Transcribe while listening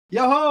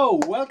Yo-ho!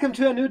 Welcome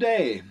to a new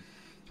day.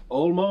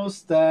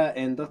 Almost the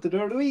end of the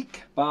third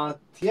week,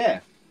 but yeah,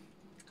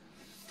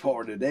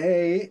 for the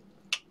day,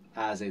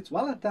 as it's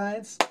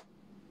Valentine's.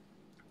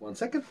 1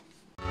 second.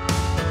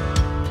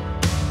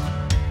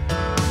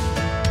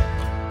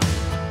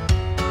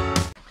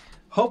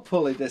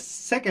 Hopefully the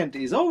second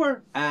is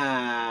over,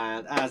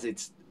 and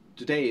as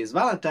today is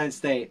Valentine's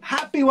Day,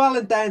 Happy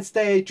Valentine's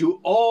Day to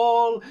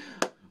all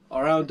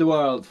around the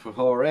world,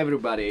 for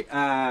everybody.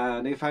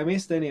 And if I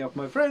missed any of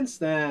my friends,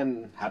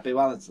 then Happy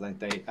Valentine's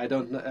Day.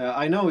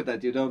 I know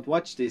that you don't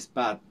watch this,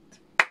 but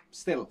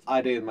still,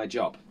 I did my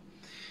job.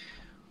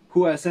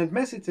 Who I sent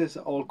messages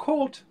all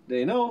called,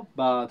 they know,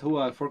 but who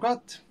I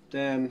forgot,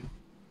 then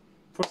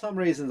for some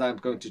reasons I'm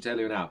going to tell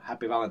you now.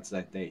 Happy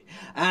Valentine's Day.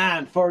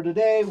 And for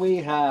today we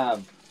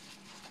have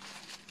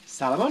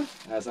salmon,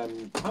 as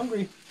I'm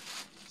hungry,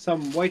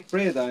 some white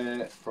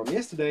bread from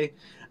yesterday,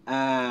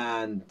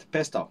 and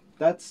pesto.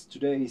 That's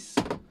today's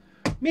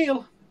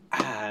meal.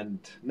 And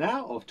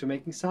now off to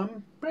making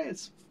some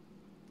breads.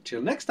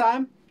 Till next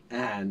time,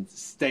 and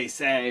stay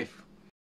safe.